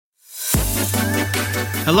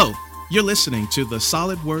Hello, you're listening to the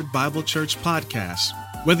Solid Word Bible Church podcast.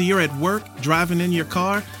 Whether you're at work, driving in your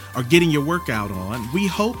car, or getting your workout on, we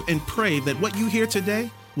hope and pray that what you hear today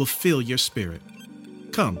will fill your spirit.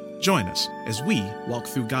 Come, join us as we walk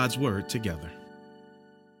through God's Word together.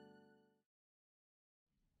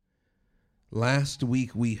 Last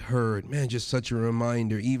week we heard, just such a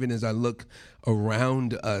reminder, even as I look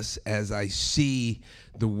around us, as I see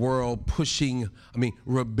the world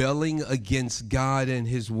rebelling against God and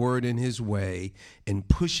His Word and His way, and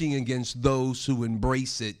pushing against those who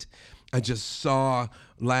embrace it. I just saw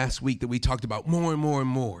last week that we talked about more and more and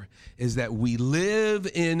more, is that we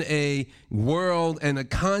live in a world and a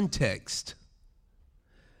context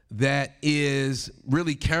that is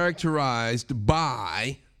really characterized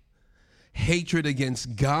by hatred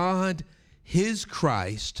against God, His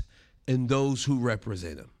Christ, and those who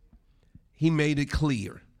represent Him. He made it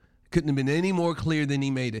clear. Couldn't have been any more clear than He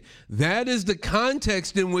made it. That is the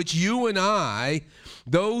context in which you and I,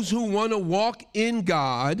 those who want to walk in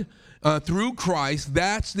God through Christ,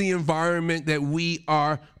 that's the environment that we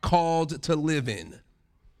are called to live in.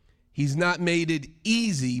 He's not made it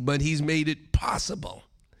easy, but He's made it possible.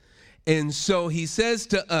 And so He says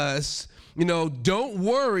to us, don't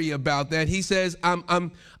worry about that. He says,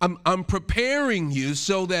 I'm preparing you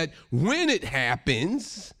so that when it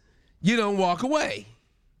happens, you don't walk away.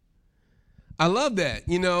 I love that,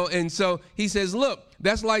 and so He says, look,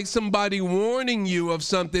 that's like somebody warning you of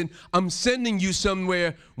something. I'm sending you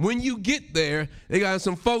somewhere. When you get there, they got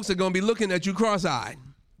some folks that are going to be looking at you cross-eyed.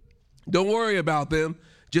 Don't worry about them.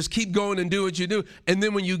 Just keep going and do what you do. And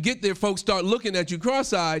then when you get there, folks start looking at you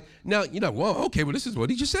cross-eyed. Now, this is what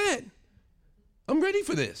He just said. I'm ready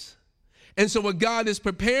for this. And so what God is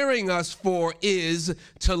preparing us for is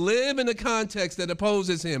to live in a context that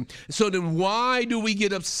opposes Him. So then why do we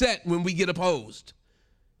get upset when we get opposed?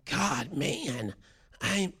 God, man,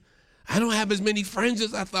 I don't have as many friends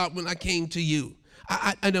as I thought when I came to you.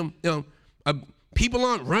 I don't, people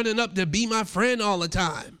aren't running up to be my friend all the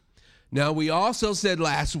time. Now, we also said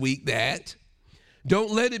last week that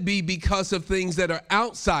don't let it be because of things that are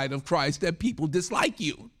outside of Christ that people dislike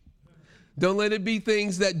you. Don't let it be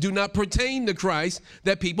things that do not pertain to Christ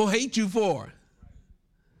that people hate you for.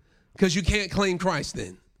 Because you can't claim Christ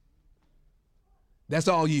then. That's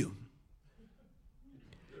all you.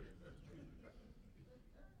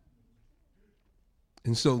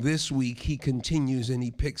 And so this week He continues and He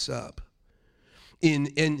picks up.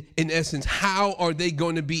 In essence, how are they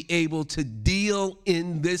going to be able to deal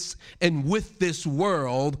in this and with this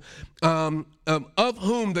world of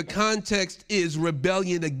whom the context is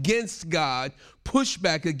rebellion against God,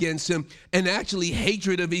 pushback against Him, and actually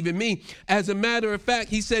hatred of even me? As a matter of fact,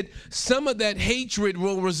 He said some of that hatred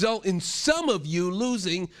will result in some of you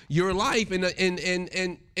losing your life, and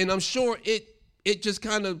I'm sure it just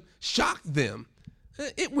kind of shocked them.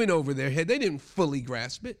 It went over their head. They didn't fully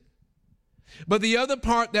grasp it. But the other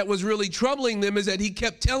part that was really troubling them is that He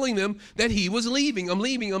kept telling them that He was leaving. I'm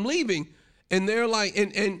leaving. And they're like,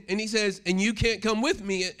 and He says, and you can't come with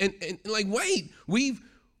me. And like, wait, we've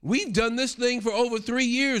done this thing for over 3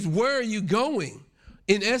 years. Where are you going?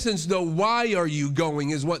 In essence, though, why are you going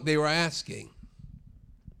is what they were asking.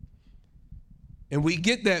 And we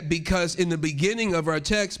get that because in the beginning of our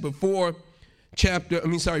text, before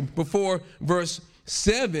verse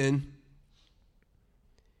 7,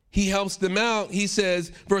 He helps them out. He says,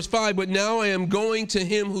 verse 5, but now I am going to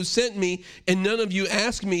Him who sent me, and none of you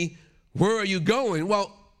ask me, where are you going?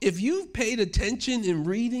 Well, if you've paid attention in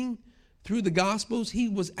reading through the Gospels, He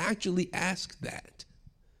was actually asked that.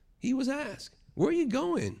 He was asked, where are you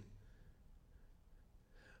going?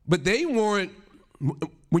 But they weren't,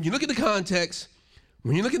 when you look at the context,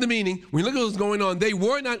 when you look at the meaning, when you look at what's going on, they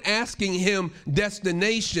were not asking Him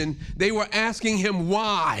destination. They were asking Him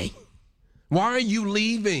why. Why are you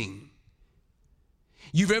leaving?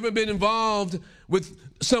 You've ever been involved with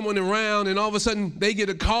someone around and all of a sudden they get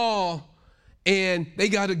a call and they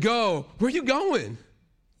got to go. Where are you going?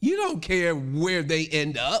 You don't care where they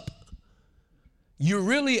end up. You're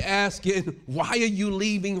really asking, why are you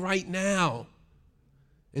leaving right now?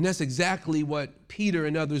 And that's exactly what Peter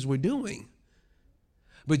and others were doing.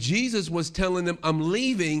 But Jesus was telling them, I'm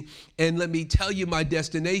leaving, and let me tell you my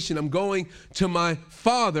destination. I'm going to my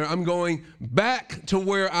Father. I'm going back to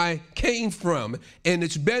where I came from, and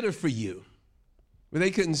it's better for you. But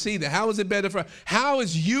they couldn't see that. How is it better for? How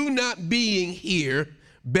is you not being here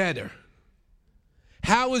better?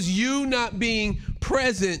 How is you not being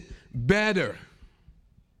present better?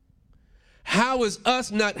 How is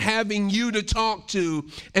us not having you to talk to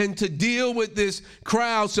and to deal with this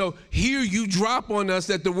crowd? So here you drop on us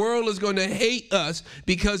that the world is going to hate us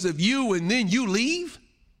because of you, and then you leave?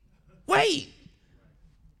 Wait,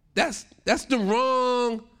 that's the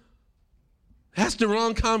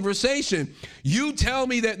wrong conversation. You tell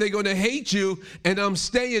me that they're going to hate you and I'm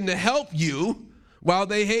staying to help you while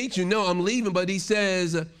they hate you. No, I'm leaving. But he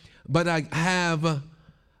says, but I have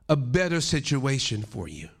a better situation for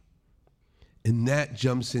you. And that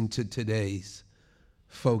jumps into today's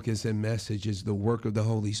focus and message, is the work of the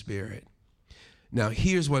Holy Spirit. Now,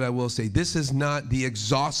 here's what I will say. This is not the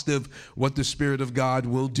exhaustive what the Spirit of God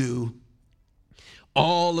will do.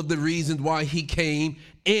 All of the reasons why he came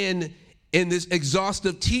in this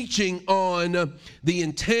exhaustive teaching on the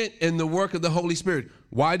intent and the work of the Holy Spirit.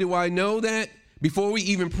 Why do I know that? Before we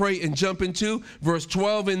even pray and jump into verse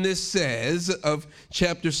 12, and this says of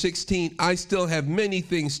chapter 16, I still have many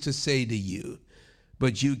things to say to you,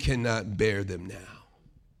 but you cannot bear them now.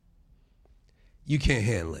 You can't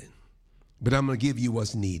handle it, but I'm going to give you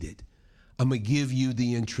what's needed. I'm going to give you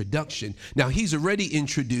the introduction. Now, he's already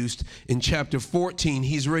introduced in chapter 14.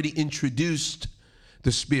 He's already introduced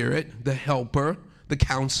the Spirit, the helper, the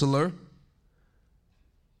counselor.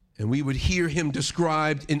 And we would hear him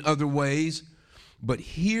described in other ways. But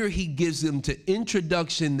here he gives them the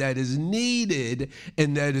introduction that is needed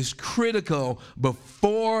and that is critical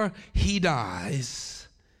before he dies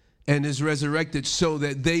and is resurrected, so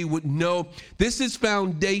that they would know this is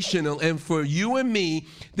foundational. And for you and me,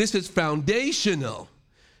 this is foundational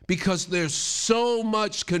because there's so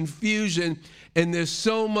much confusion and there's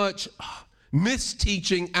so much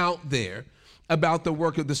misteaching out there about the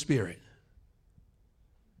work of the Spirit.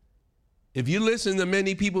 If you listen to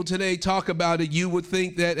many people today talk about it, you would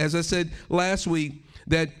think that, as I said last week,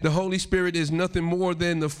 that the Holy Spirit is nothing more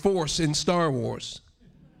than the Force in Star Wars.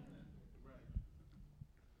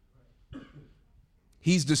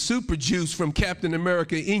 He's the super juice from Captain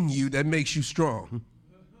America in you that makes you strong.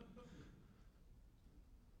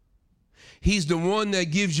 He's the one that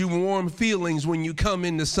gives you warm feelings when you come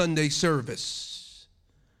into Sunday service.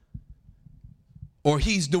 Or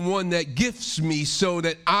he's the one that gifts me so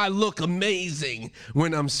that I look amazing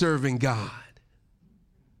when I'm serving God.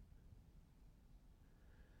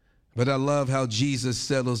 But I love how Jesus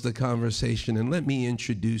settles the conversation. And let me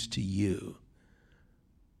introduce to you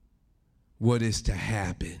what is to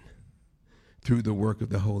happen through the work of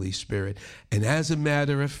the Holy Spirit. And as a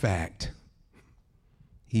matter of fact,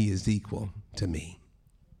 he is equal to me.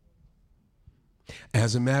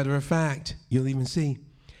 As a matter of fact, you'll even see,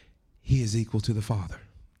 he is equal to the Father.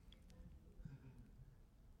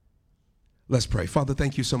 Let's pray. Father,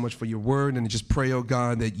 thank you so much for your word. And just pray, oh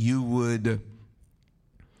God, that you would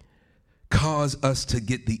cause us to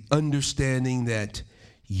get the understanding that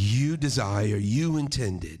you desire, you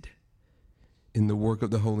intended in the work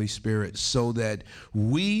of the Holy Spirit, so that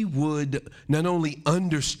we would not only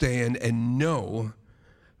understand and know,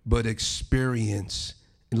 but experience,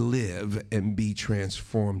 live, and be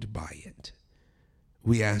transformed by it.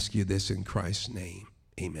 We ask you this in Christ's name.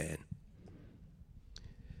 Amen.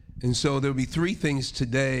 And so there'll be three things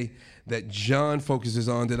today that John focuses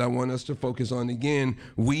on that I want us to focus on. Again,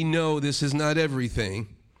 we know this is not everything,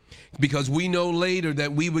 because we know later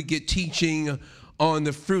that we would get teaching on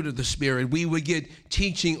the fruit of the Spirit. We would get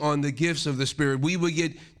teaching on the gifts of the Spirit. We would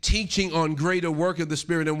get teaching on greater work of the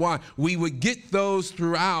Spirit. And why? We would get those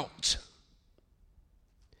throughout.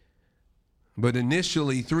 But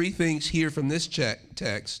initially, three things here from this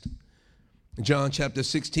text, John chapter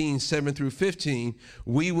 16, 7 through 15,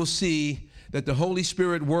 we will see that the Holy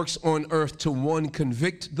Spirit works on earth to, one,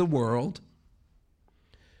 convict the world,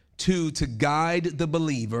 two, to guide the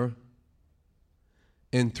believer,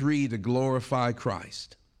 and three, to glorify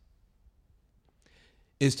Christ.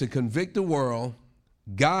 Is to convict the world,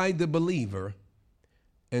 guide the believer,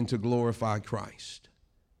 and to glorify Christ.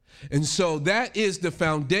 And so that is the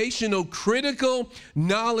foundational, critical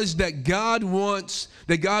knowledge that God wants,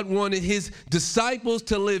 that God wanted his disciples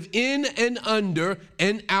to live in and under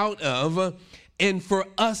and out of, and for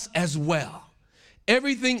us as well.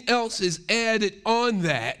 Everything else is added on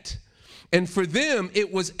that. And for them,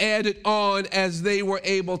 it was added on as they were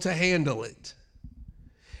able to handle it.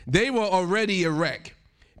 They were already a wreck,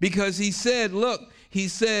 because he said, look, he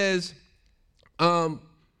says,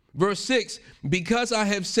 verse 6, because I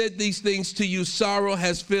have said these things to you, sorrow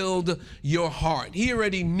has filled your heart. He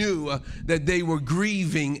already knew that they were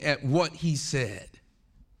grieving at what he said.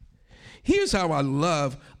 Here's how I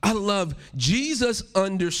love Jesus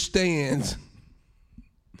understands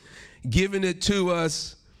giving it to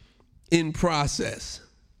us in process.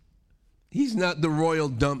 He's not the royal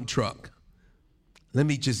dump truck. Let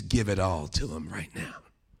me just give it all to him right now.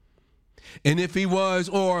 And if he was,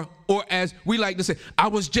 or as we like to say, I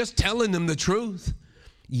was just telling them the truth.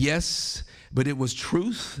 Yes, but it was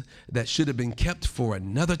truth that should have been kept for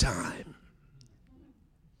another time.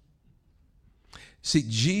 See,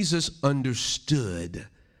 Jesus understood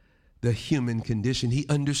the human condition. He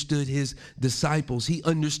understood his disciples. He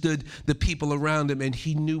understood the people around him, and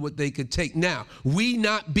he knew what they could take. Now, we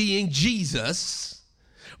not being Jesus,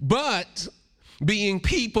 but being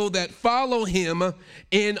people that follow him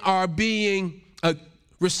and are being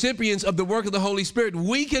recipients of the work of the Holy Spirit,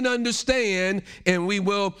 we can understand, and we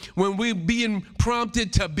will, when we're being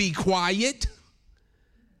prompted to be quiet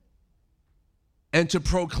and to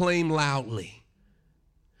proclaim loudly,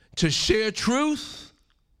 to share truth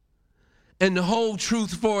and the whole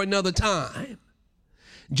truth for another time.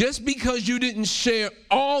 Just because you didn't share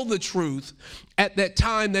all the truth at that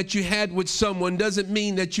time that you had with someone doesn't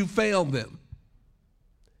mean that you failed them.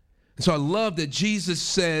 And so I love that Jesus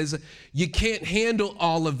says, you can't handle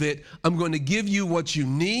all of it. I'm going to give you what you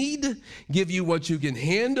need, give you what you can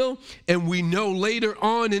handle. And we know later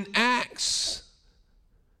on in Acts,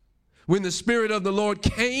 when the Spirit of the Lord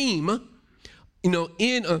came,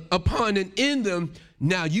 upon and in them,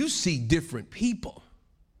 now you see different people.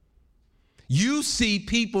 You see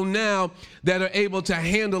people now that are able to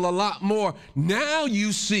handle a lot more. Now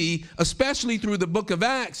you see, especially through the book of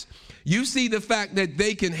Acts, you see the fact that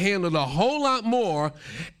they can handle a whole lot more,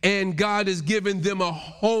 and God has given them a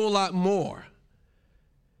whole lot more.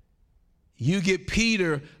 You get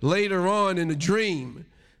Peter later on in a dream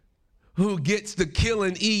who gets to kill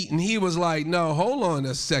and eat, and he was like, no, hold on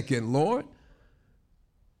a second, Lord.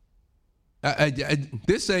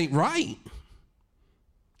 This ain't right.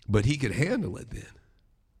 But he could handle it then.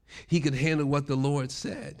 He could handle what the Lord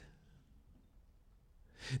said.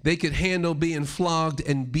 They could handle being flogged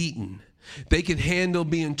and beaten. They could handle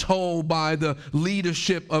being told by the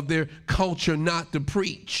leadership of their culture not to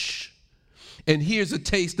preach. And here's a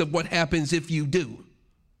taste of what happens if you do.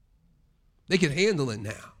 They could handle it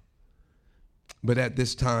now. But at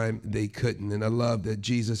this time, they couldn't. And I love that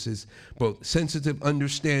Jesus is both sensitive,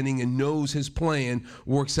 understanding, and knows his plan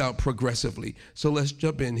works out progressively. So let's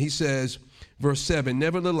jump in. He says, verse 7,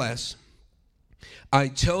 nevertheless, I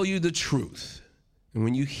tell you the truth. And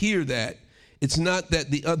when you hear that, it's not that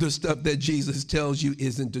the other stuff that Jesus tells you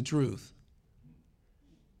isn't the truth.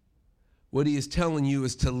 What he is telling you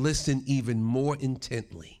is to listen even more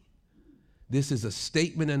intently. This is a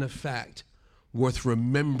statement and a fact worth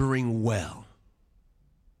remembering well.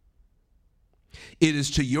 It is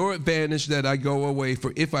to your advantage that I go away,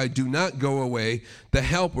 for if I do not go away, the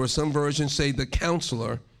helper, some versions say the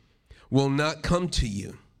counselor, will not come to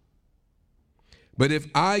you. But if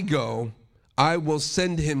I go, I will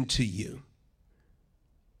send him to you.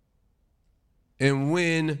 And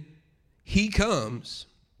when he comes,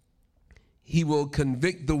 he will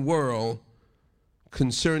convict the world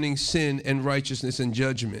concerning sin and righteousness and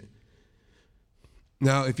judgment.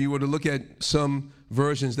 Now, if you were to look at some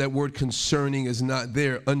versions, that word concerning is not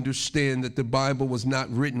there. Understand that the Bible was not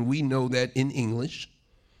written. We know that in English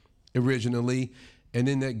originally, and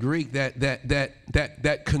in that Greek,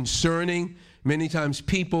 that concerning. Many times,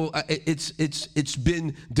 people, it's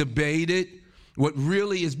been debated. What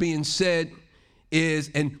really is being said is,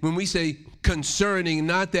 and when we say concerning,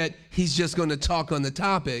 not that he's just going to talk on the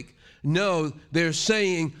topic. No, they're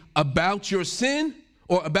saying about your sin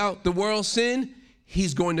or about the world's sin.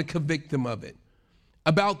 He's going to convict them of it.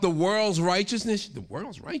 About the world's righteousness,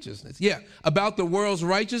 about the world's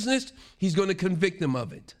righteousness, he's going to convict them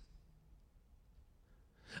of it.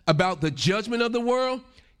 About the judgment of the world,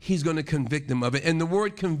 he's going to convict them of it. And the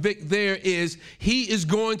word convict there is, he is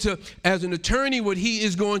going to, as an attorney, what he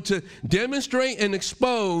is going to demonstrate and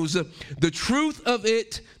expose the truth of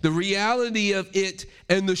it, the reality of it,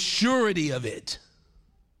 and the surety of it.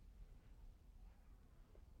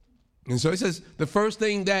 And so he says the first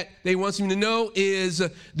thing that they want him to know is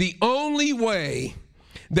the only way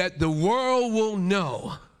that the world will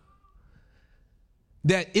know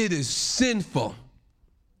that it is sinful,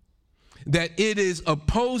 that it is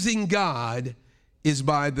opposing God, is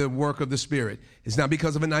by the work of the Spirit. It's not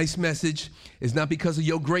because of a nice message. It's not because of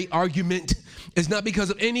your great argument. It's not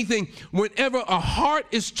because of anything. Whenever a heart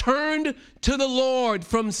is turned to the Lord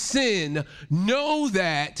from sin, know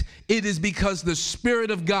that it is because the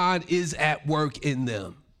Spirit of God is at work in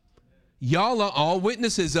them. Y'all are all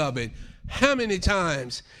witnesses of it. How many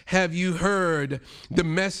times have you heard the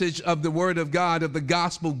message of the Word of God, of the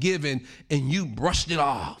gospel given, and you brushed it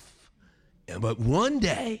off? But one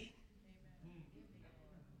day,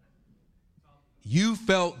 you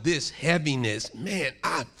felt this heaviness. Man,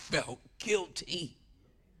 I felt guilty.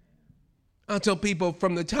 I tell people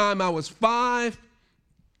from the time I was 5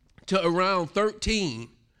 to around 13,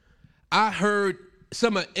 I heard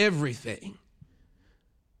some of everything.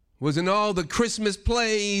 Was in all the Christmas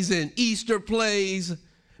plays and Easter plays.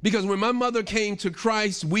 Because when my mother came to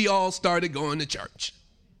Christ, we all started going to church.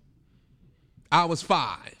 I was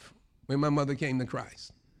 5 when my mother came to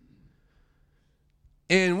Christ.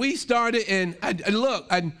 And we started, and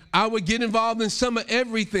I would get involved in some of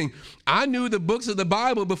everything. I knew the books of the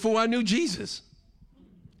Bible before I knew Jesus.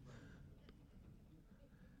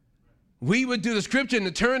 We would do the scripture and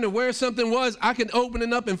to turn to where something was. I could open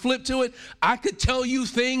it up and flip to it. I could tell you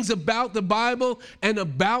things about the Bible and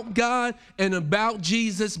about God and about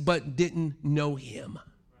Jesus, but didn't know him.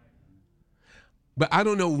 But I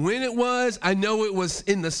don't know when it was. I know it was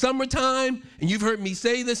in the summertime, and you've heard me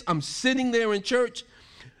say this. I'm sitting there in church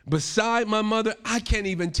beside my mother. I can't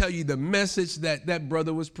even tell you the message that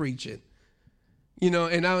brother was preaching. You know,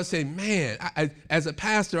 and I would say, man, as a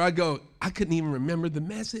pastor, I couldn't even remember the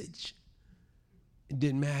message. It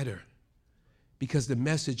didn't matter because the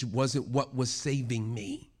message wasn't what was saving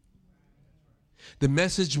me. The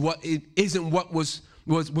message isn't what was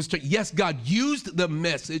yes, God used the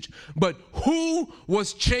message, but who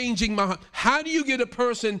was changing my heart? How do you get a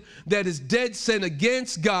person that is dead set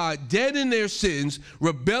against God, dead in their sins,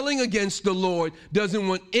 rebelling against the Lord, doesn't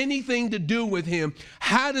want anything to do with him?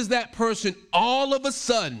 How does that person all of a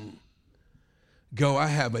sudden go, I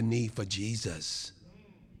have a need for Jesus?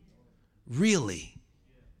 Really?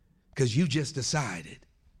 Because you just decided.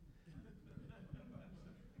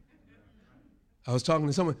 I was talking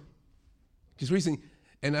to someone just recently,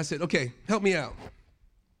 and I said, okay, help me out.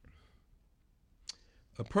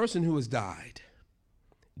 A person who has died,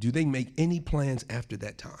 do they make any plans after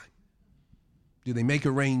that time? Do they make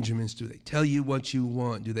arrangements? Do they tell you what you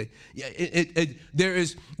want? Do they? Yeah, there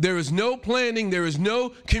is no planning. There is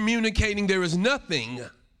no communicating. There is nothing,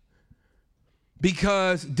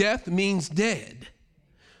 because death means dead.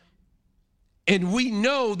 And we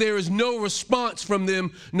know there is no response from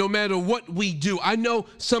them no matter what we do. I know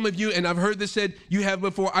some of you, and I've heard this said, you have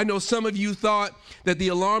before, I know some of you thought that the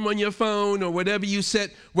alarm on your phone or whatever you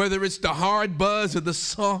set, whether it's the hard buzz or the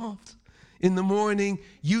soft in the morning,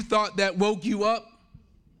 you thought that woke you up.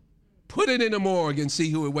 Put it in a morgue and see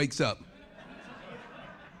who it wakes up.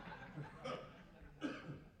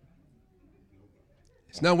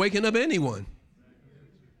 It's not waking up anyone.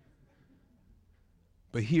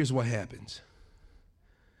 But here's what happens.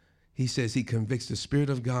 He says he convicts. The Spirit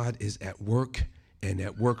of God is at work and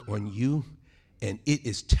at work on you, and it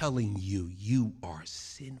is telling you you are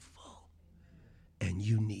sinful and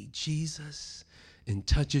you need Jesus, and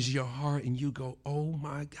touches your heart and you go, oh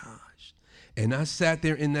my gosh. And I sat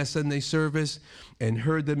there in that Sunday service and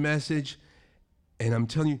heard the message, and I'm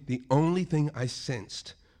telling you, the only thing I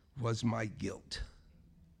sensed was my guilt.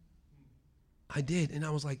 I did, and I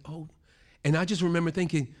was like, oh. And I just remember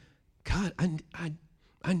thinking, God,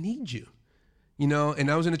 I need you. You know,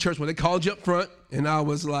 and I was in a church where they called you up front, and I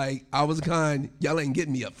was like, y'all ain't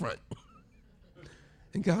getting me up front.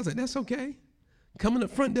 And God's like, that's okay. Coming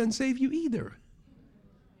up front doesn't save you either.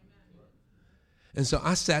 And so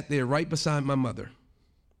I sat there right beside my mother.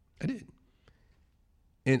 I did.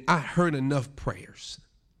 And I heard enough prayers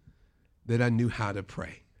that I knew how to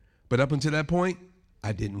pray. But up until that point,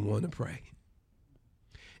 I didn't want to pray.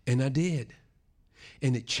 And I did.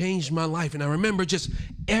 And it changed my life. And I remember just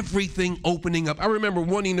everything opening up. I remember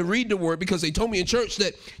wanting to read the word because they told me in church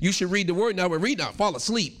that you should read the word. And I would read and I'd fall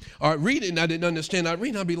asleep. Or I'd read it and I didn't understand. I'd read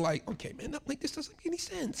and I'd be like, okay, man, like this doesn't make any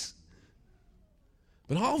sense.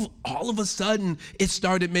 But all of a sudden, it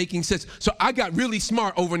started making sense. So I got really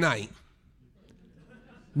smart overnight.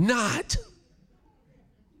 Not.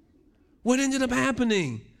 What ended up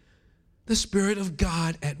happening? The Spirit of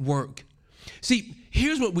God at work. See,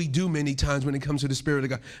 here's what we do many times when it comes to the Spirit of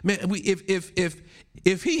God. Man,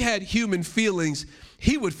 if he had human feelings,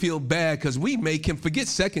 he would feel bad because we make him forget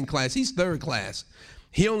second class. He's third class.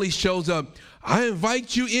 He only shows up. I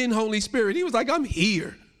invite you in, Holy Spirit. He was like, I'm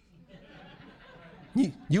here.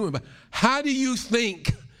 How do you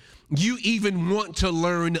think you even want to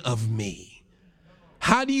learn of me?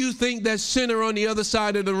 How do you think that sinner on the other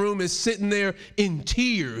side of the room is sitting there in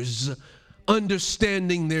tears,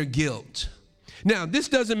 understanding their guilt? Now, this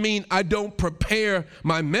doesn't mean I don't prepare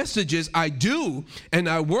my messages. I do, and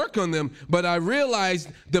I work on them, but I realize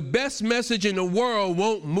the best message in the world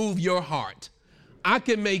won't move your heart. I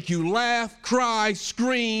can make you laugh, cry,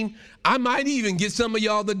 scream. I might even get some of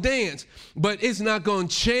y'all to dance, but it's not going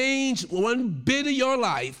to change one bit of your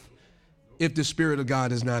life if the Spirit of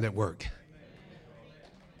God is not at work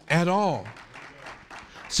at all.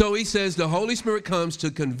 So he says the Holy Spirit comes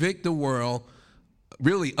to convict the world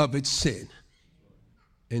really of its sin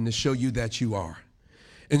and to show you that you are.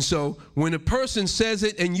 And so when a person says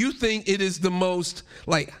it and you think it is the most,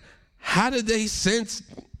 like, how did they sense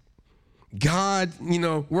God,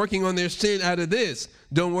 working on their sin out of this?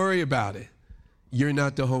 Don't worry about it. You're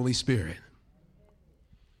not the Holy Spirit.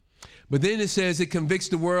 But then it says it convicts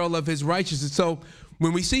the world of his righteousness. So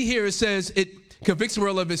when we see here, it says it convicts the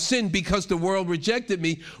world of his sin because the world rejected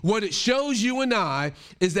me. What it shows you and I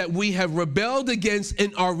is that we have rebelled against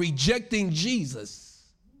and are rejecting Jesus.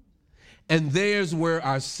 And there's where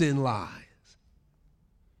our sin lies.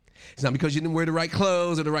 It's not because you didn't wear the right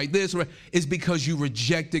clothes or the right this. It's because you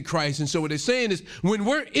rejected Christ. And so what it's saying is when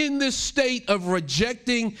we're in this state of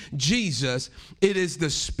rejecting Jesus, it is the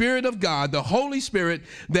Spirit of God, the Holy Spirit,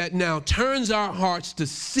 that now turns our hearts to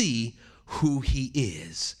see who he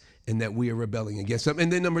is and that we are rebelling against him.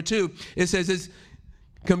 And then number two, it says it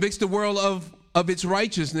convicts the world of its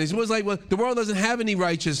righteousness. It was like, well, the world doesn't have any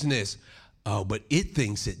righteousness. Oh, but it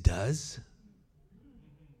thinks it does.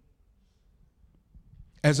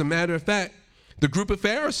 As a matter of fact, the group of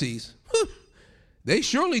Pharisees, they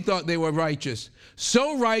surely thought they were righteous.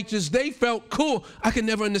 So righteous, they felt cool. I can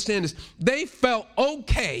never understand this. They felt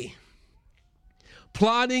okay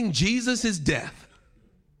plotting Jesus' death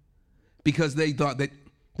because they thought that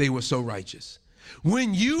they were so righteous.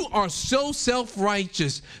 When you are so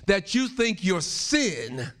self-righteous that you think your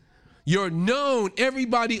sin, you're known,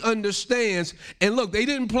 everybody understands. And look, they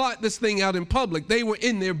didn't plot this thing out in public. They were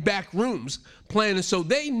in their back rooms planning. So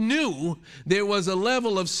they knew there was a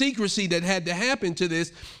level of secrecy that had to happen to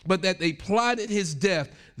this, but that they plotted his death.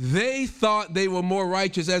 They thought they were more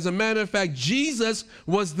righteous. As a matter of fact, Jesus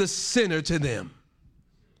was the sinner to them.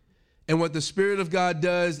 And what the Spirit of God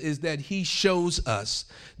does is that he shows us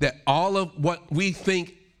that all of what we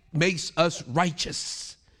think makes us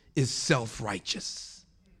righteous is self-righteous.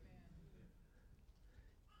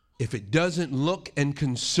 If it doesn't look and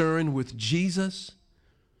concern with Jesus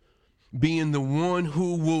being the one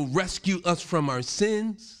who will rescue us from our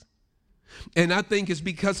sins, and I think it's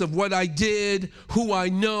because of what I did, who I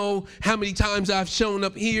know, how many times I've shown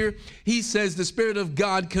up here, he says the Spirit of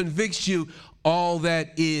God convicts you. All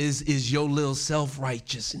that is your little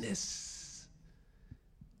self-righteousness,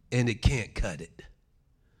 and it can't cut it.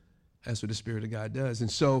 That's what the Spirit of God does.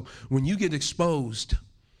 And so when you get exposed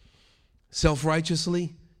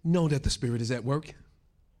self-righteously, know that the Spirit is at work.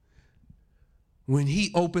 When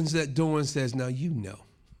he opens that door and says, now you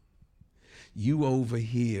over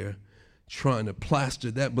here trying to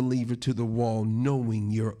plaster that believer to the wall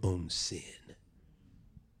knowing your own sin.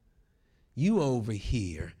 You over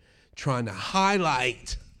here trying to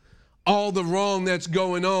highlight all the wrong that's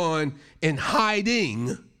going on and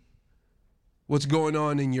hiding what's going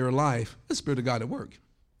on in your life. The Spirit of God at work,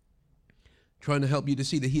 trying to help you to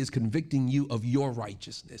see that he is convicting you of your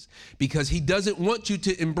righteousness, because he doesn't want you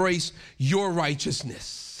to embrace your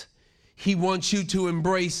righteousness. He wants you to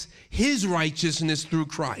embrace his righteousness through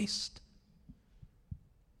Christ.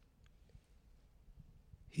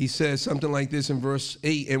 He says something like this in verse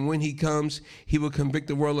 8, and when he comes, he will convict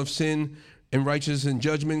the world of sin and righteousness and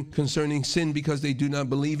judgment, concerning sin because they do not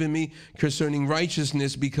believe in me, concerning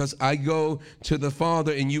righteousness because I go to the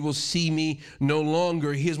Father and you will see me no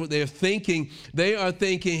longer. Here's what they're thinking. They are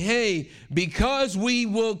thinking, hey, because we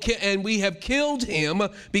have killed him,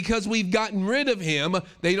 because we've gotten rid of him,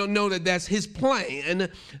 they don't know that that's his plan,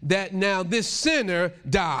 that now this sinner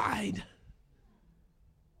died.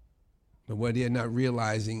 But what they're not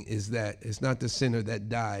realizing is that it's not the sinner that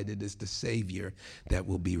died, it is the Savior that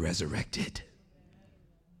will be resurrected.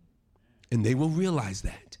 And they will realize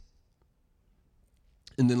that.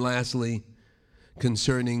 And then lastly,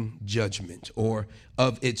 concerning judgment, or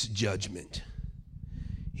of its judgment.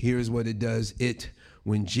 Here's what it does.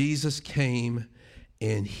 When Jesus came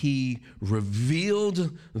and he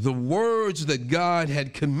revealed the words that God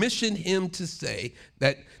had commissioned him to say,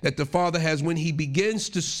 that the Father has, when he begins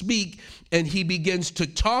to speak and he begins to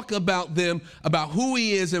talk about them, about who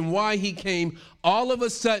he is and why he came, all of a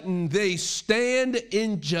sudden they stand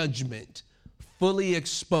in judgment, fully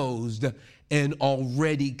exposed and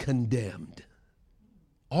already condemned.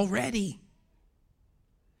 Already.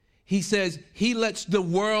 He says, he lets the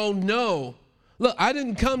world know, look, I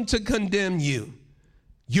didn't come to condemn you.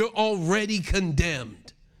 You're already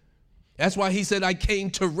condemned. That's why he said, I came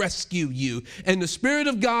to rescue you. And the Spirit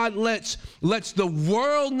of God lets the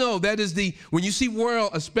world know. That is when you see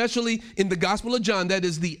world, especially in the Gospel of John, that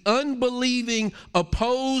is the unbelieving,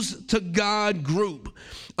 opposed to God group.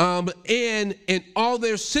 And all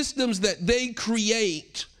their systems that they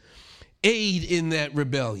create aid in that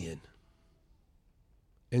rebellion.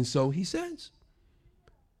 And so he says,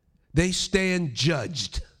 they stand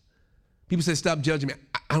judged. People say, stop judging me.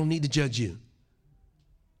 I don't need to judge you.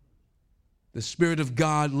 The Spirit of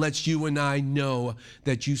God lets you and I know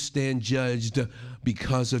that you stand judged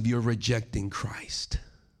because of your rejecting Christ.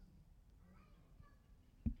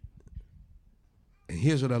 And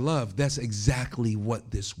here's what I love. That's exactly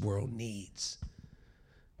what this world needs.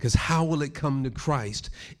 Because how will it come to Christ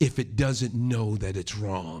if it doesn't know that it's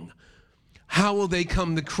wrong? How will they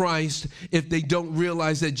come to Christ if they don't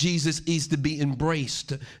realize that Jesus is to be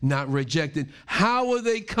embraced, not rejected? How will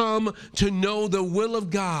they come to know the will of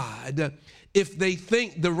God if they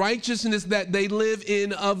think the righteousness that they live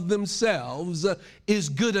in of themselves is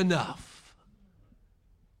good enough?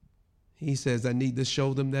 He says, I need to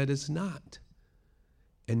show them that it's not.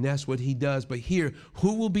 And that's what he does. But here,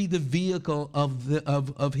 who will be the vehicle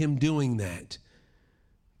of him doing that?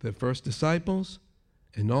 The first disciples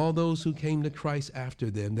and all those who came to Christ after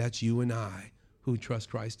them. That's you and I who trust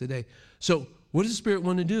Christ today. So what does the Spirit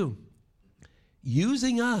want to do?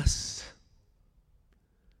 Using us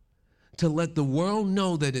to let the world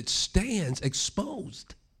know that it stands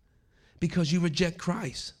exposed because you reject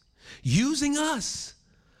Christ. Using us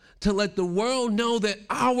to let the world know that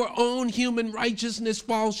our own human righteousness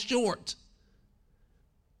falls short.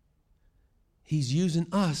 He's using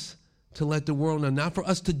us to let the world know, not for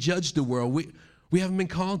us to judge the world. We haven't been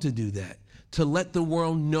called to do that, to let the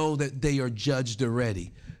world know that they are judged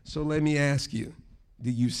already. So let me ask you,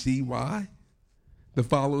 do you see why the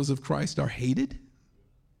followers of Christ are hated?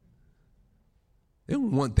 They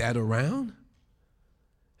don't want that around.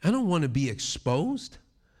 I don't want to be exposed.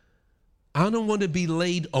 I don't want to be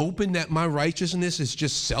laid open that my righteousness is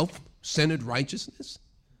just self-centered righteousness.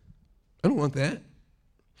 I don't want that.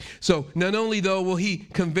 So not only, though, will he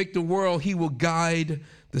convict the world, he will guide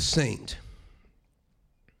the saint.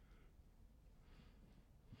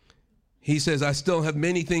 He says, I still have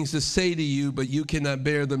many things to say to you, but you cannot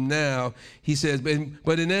bear them now. He says,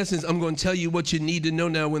 but in essence, I'm going to tell you what you need to know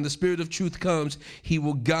now. When the Spirit of truth comes, he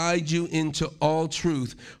will guide you into all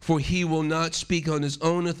truth. For he will not speak on his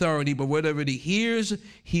own authority, but whatever he hears,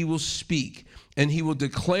 he will speak. And he will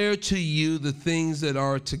declare to you the things that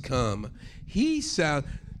are to come.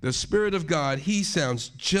 The Spirit of God, he sounds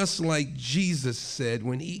just like Jesus said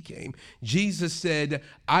when he came. Jesus said,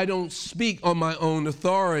 I don't speak on my own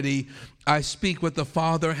authority. I speak what the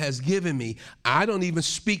Father has given me. I don't even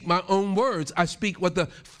speak my own words. I speak what the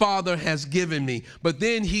Father has given me. But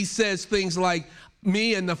then he says things like,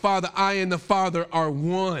 me and the Father, I and the Father are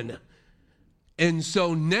one. And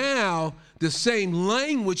so now the same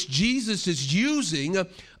language Jesus is using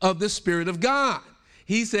of the Spirit of God.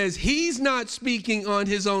 He says he's not speaking on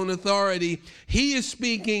his own authority. He is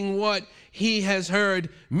speaking what he has heard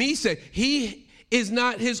me say. He is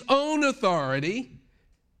not his own authority.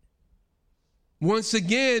 Once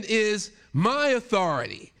again, is my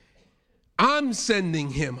authority. I'm sending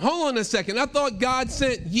him. Hold on a second. I thought God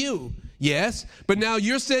sent you. Yes. But now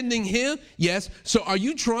you're sending him? Yes. So are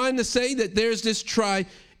you trying to say that there's this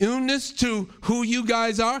triuneness to who you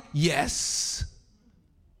guys are? Yes.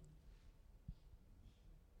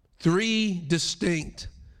 Three distinct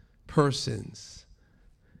persons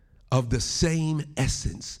of the same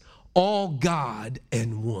essence, all God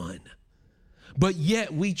and one. But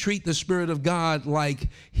yet we treat the Spirit of God like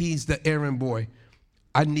he's the errand boy.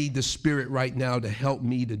 I need the Spirit right now to help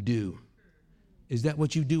me to do. Is that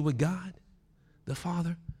what you do with God, the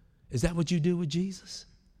Father? Is that what you do with Jesus?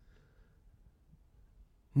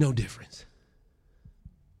 No difference.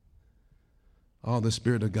 All the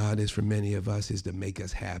Spirit of God is for many of us is to make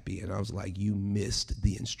us happy. And I was like, you missed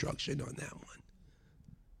the instruction on that one.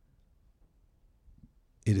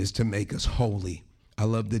 It is to make us holy. I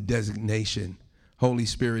love the designation. Holy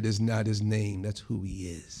Spirit is not his name. That's who he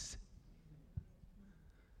is.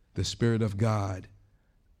 The Spirit of God,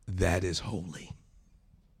 that is holy.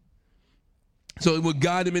 So it will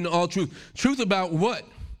guide him into all truth. Truth about what?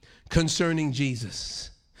 Concerning Jesus.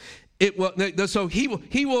 So he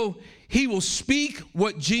will speak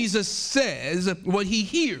what Jesus says, what he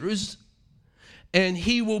hears, and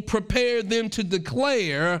he will prepare them to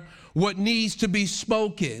declare what needs to be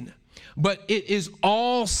spoken. But it is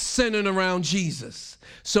all centered around Jesus.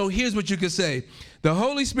 So here's what you could say. The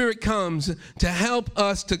Holy Spirit comes to help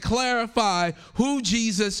us to clarify who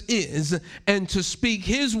Jesus is and to speak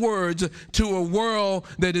his words to a world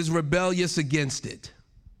that is rebellious against it.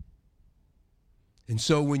 And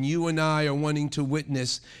so when you and I are wanting to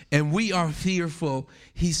witness and we are fearful,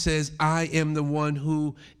 he says, I am the one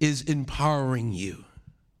who is empowering you.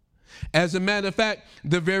 As a matter of fact,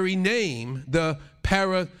 the very name, the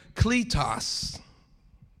Parakletos,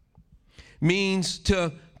 means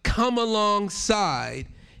to come alongside.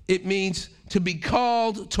 It means to be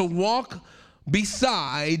called to walk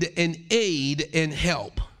beside and aid and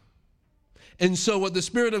help. And so what the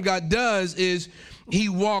Spirit of God does is he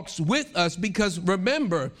walks with us, because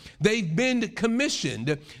remember, they've been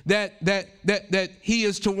commissioned that he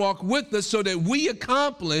is to walk with us so that we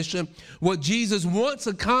accomplish what Jesus wants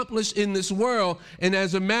accomplished in this world. And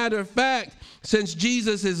as a matter of fact, since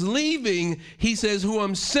Jesus is leaving, he says, who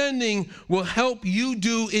I'm sending will help you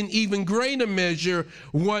do in even greater measure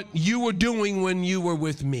what you were doing when you were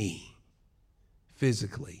with me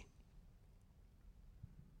physically.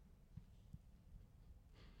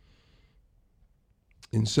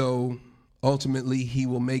 And so ultimately he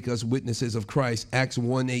will make us witnesses of Christ. Acts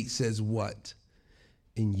 1:8 says what?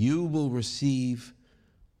 And you will receive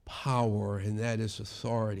power, and that is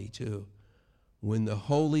authority too, when the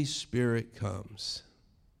Holy Spirit comes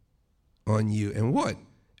on you. And what?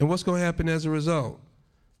 And what's going to happen as a result?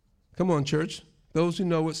 Come on, church. Those who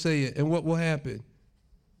know it, say it. And what will happen?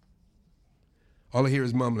 All I hear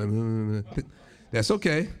is mumbling. That's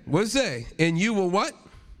okay. What does it say? And you will what?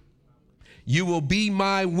 You will be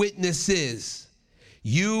my witnesses.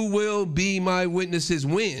 You will be my witnesses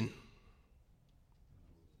when?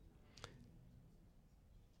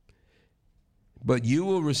 But you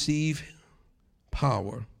will receive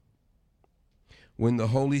power when the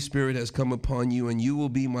Holy Spirit has come upon you, and you will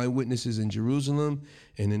be my witnesses in Jerusalem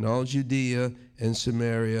and in all Judea and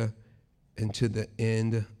Samaria and to the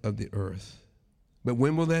end of the earth. But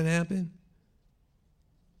when will that happen?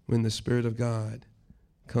 When the Spirit of God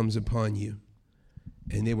comes upon you.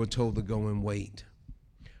 And they were told to go and wait.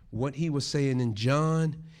 What he was saying in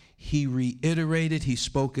John, he reiterated, he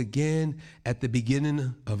spoke again at the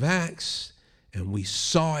beginning of Acts, and we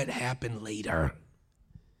saw it happen later.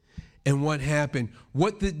 And what happened?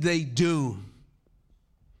 What did they do?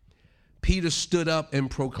 Peter stood up and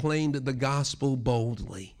proclaimed the gospel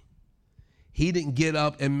boldly. He didn't get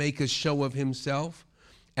up and make a show of himself.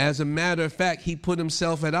 As a matter of fact, he put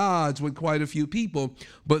himself at odds with quite a few people.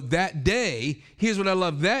 But that day, here's what I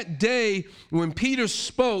love. That day when Peter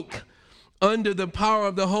spoke under the power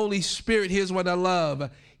of the Holy Spirit, here's what I love.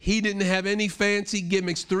 He didn't have any fancy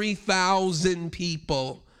gimmicks. 3,000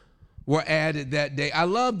 people were added that day. I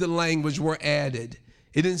love the language were added.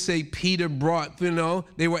 It didn't say Peter brought,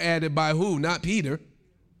 they were added by who? Not Peter.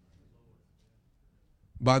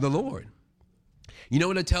 By the Lord. You know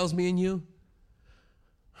what it tells me and you?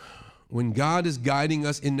 When God is guiding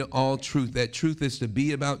us into all truth, that truth is to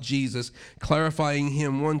be about Jesus, clarifying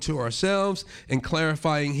him, one, to ourselves, and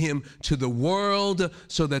clarifying him to the world,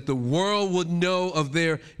 so that the world would know of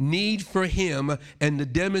their need for him and the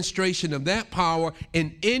demonstration of that power.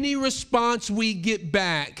 And any response we get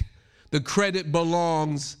back, the credit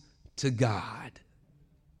belongs to God.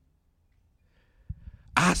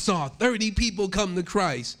 I saw 30 people come to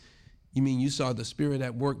Christ. You mean you saw the Spirit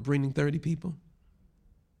at work bringing 30 people?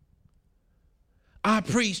 I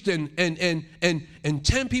preached and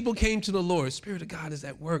 10 people came to the Lord. Spirit of God is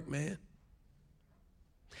at work, man.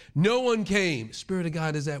 No one came. Spirit of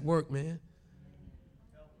God is at work, man.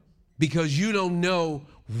 Because you don't know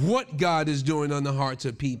what God is doing on the hearts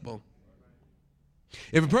of people.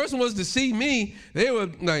 If a person was to see me, they were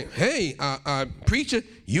like, hey, preacher,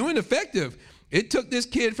 you ineffective. It took this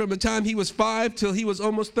kid from the time he was 5 till he was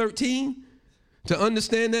almost 13 to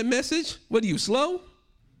understand that message. What are you, slow?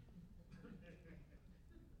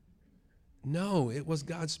 No, it was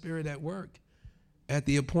God's Spirit at work at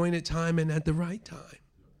the appointed time and at the right time.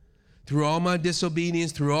 Through all my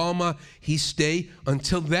disobedience, he stayed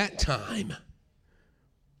until that time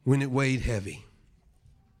when it weighed heavy.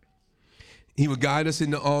 He would guide us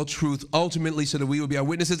into all truth, ultimately so that we would be our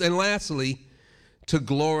witnesses. And lastly, to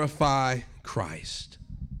glorify Christ.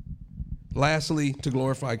 Lastly, to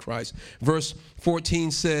glorify Christ. Verse 14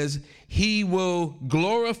 says, he will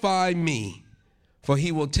glorify me, for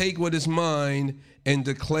he will take what is mine and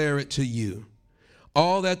declare it to you.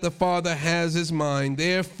 All that the Father has is mine.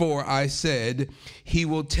 Therefore, I said, he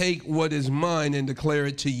will take what is mine and declare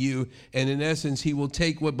it to you. And in essence, he will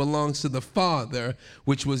take what belongs to the Father,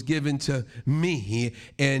 which was given to me,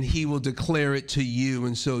 and he will declare it to you.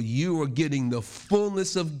 And so you are getting the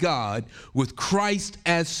fullness of God with Christ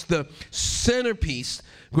as the centerpiece,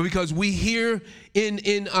 because we hear in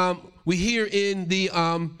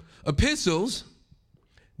the epistles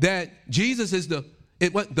that Jesus is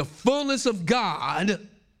the fullness of God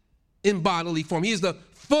in bodily form. He is the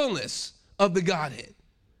fullness of the Godhead,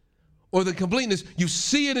 or the completeness. You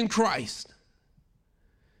see it in Christ.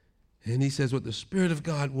 And he says what the Spirit of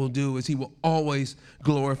God will do is he will always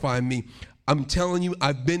glorify me. I'm telling you,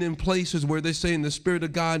 I've been in places where they're saying the Spirit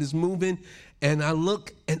of God is moving, and I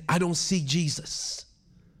look and I don't see Jesus.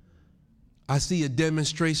 I see a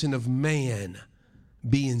demonstration of man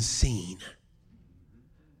being seen.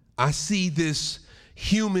 I see this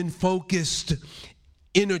human-focused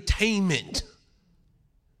entertainment.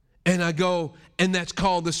 And I go, and that's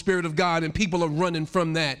called the Spirit of God, and people are running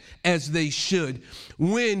from that as they should.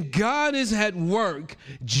 When God is at work,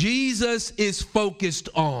 Jesus is focused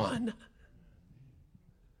on.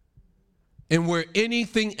 And where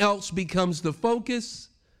anything else becomes the focus,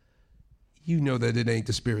 you know that it ain't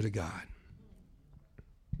the Spirit of God.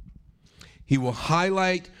 He will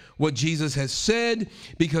highlight what Jesus has said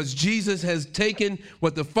because Jesus has taken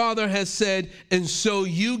what the Father has said, and so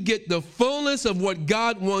you get the fullness of what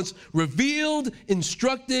God wants revealed,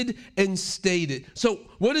 instructed, and stated. So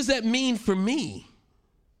what does that mean for me?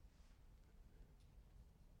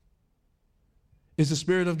 Is the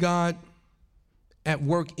Spirit of God at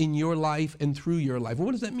work in your life and through your life?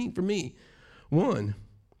 What does that mean for me? One,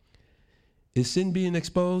 is sin being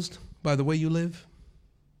exposed by the way you live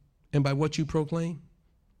and by what you proclaim?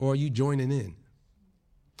 Or are you joining in?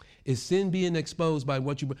 Is sin being exposed by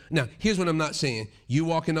what you... Now, here's what I'm not saying. You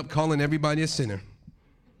walking up calling everybody a sinner.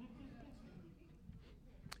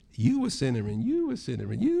 You a sinner, and you a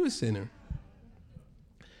sinner, and you a sinner.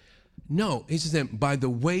 No, it's just that by the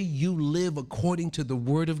way you live according to the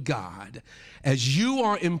Word of God, as you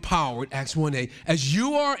are empowered, Acts 1:8, as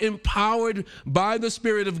you are empowered by the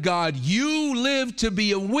Spirit of God, you live to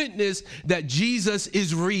be a witness that Jesus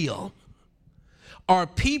is real. Are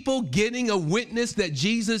people getting a witness that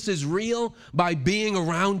Jesus is real by being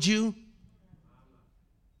around you?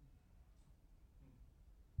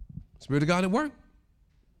 Spirit of God at work.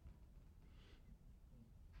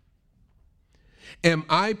 Am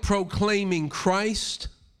I proclaiming Christ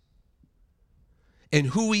and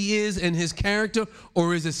who he is and his character,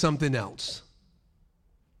 or is it something else?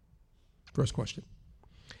 First question.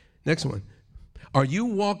 Next one. Are you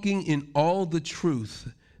walking in all the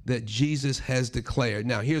truth that Jesus has declared?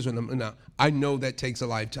 Now, here's what I know that takes a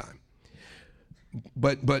lifetime.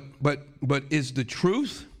 But is the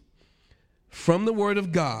truth from the Word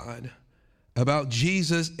of God about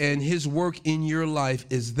Jesus and his work in your life,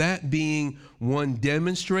 is that being one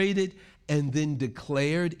demonstrated and then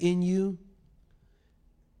declared in you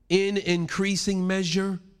in increasing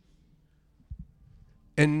measure?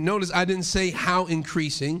 And notice I didn't say how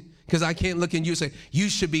increasing, because I can't look at you and say, you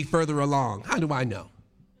should be further along. How do I know?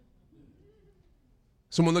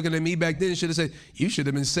 Someone looking at me back then should have said, you should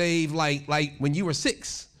have been saved like when you were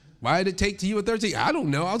 6. Why did it take to you at 13? I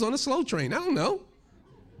don't know. I was on a slow train. I don't know.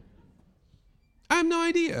 I have no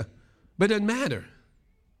idea. But it doesn't matter.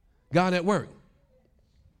 God at work.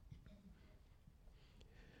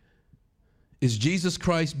 Is Jesus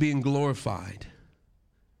Christ being glorified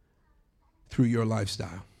through your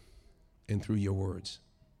lifestyle and through your words?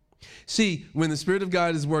 See, when the Spirit of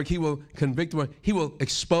God is at work, he will convict the world. He will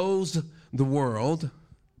expose the world.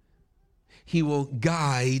 He will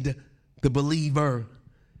guide the believer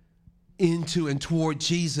into and toward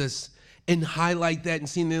Jesus and highlight that and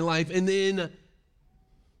see in their life. And then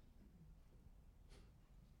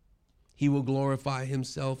he will glorify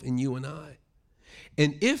himself in you and I.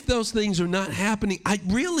 And if those things are not happening,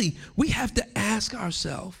 we have to ask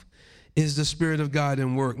ourselves, is the Spirit of God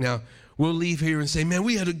in work? Now, we'll leave here and say, man,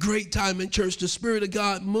 we had a great time in church. The Spirit of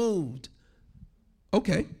God moved.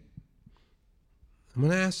 Okay. I'm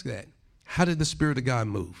going to ask that. How did the Spirit of God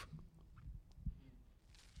move?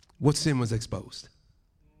 What sin was exposed?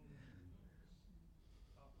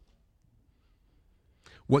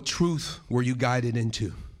 What truth were you guided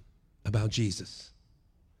into about Jesus?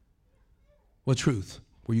 What truth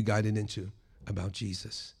were you guided into about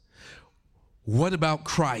Jesus? What about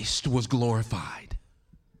Christ was glorified?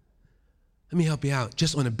 Let me help you out.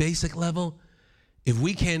 Just on a basic level, if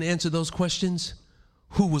we can't answer those questions,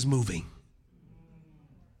 who was moving?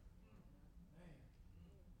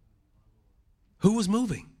 Who was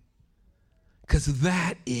moving? Because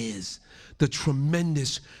that is the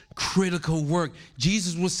tremendous critical work.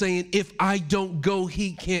 Jesus was saying, if I don't go,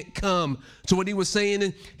 he can't come. So what he was saying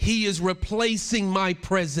is, he is replacing my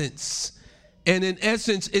presence. And in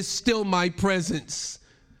essence, it's still my presence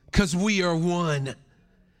because we are one.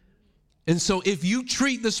 And so if you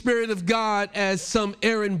treat the Spirit of God as some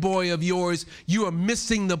errand boy of yours, you are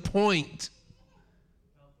missing the point.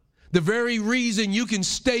 The very reason you can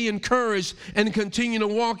stay encouraged and continue to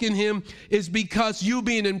walk in him is because you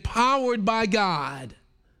being empowered by God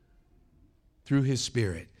through his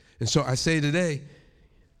Spirit. And so I say today,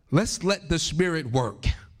 let's let the Spirit work.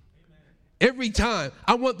 Every time,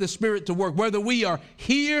 I want the Spirit to work, whether we are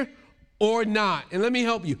here or not. And let me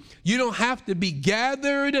help you. You don't have to be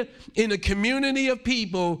gathered in a community of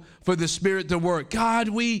people for the Spirit to work. God,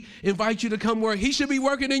 we invite you to come work. He should be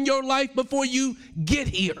working in your life before you get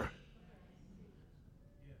here.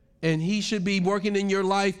 And he should be working in your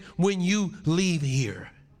life when you leave here.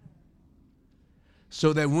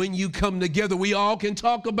 So that when you come together, we all can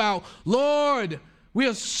talk about, Lord, we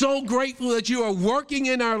are so grateful that you are working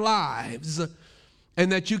in our lives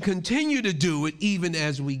and that you continue to do it even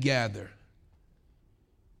as we gather.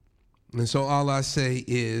 And so all I say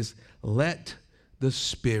is, let the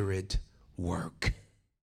Spirit work.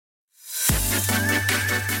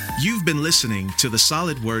 You've been listening to the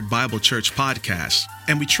Solid Word Bible Church podcast,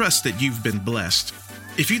 and we trust that you've been blessed.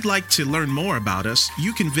 If you'd like to learn more about us,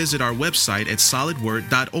 you can visit our website at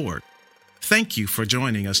solidword.org. Thank you for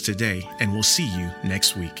joining us today, and we'll see you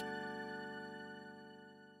next week.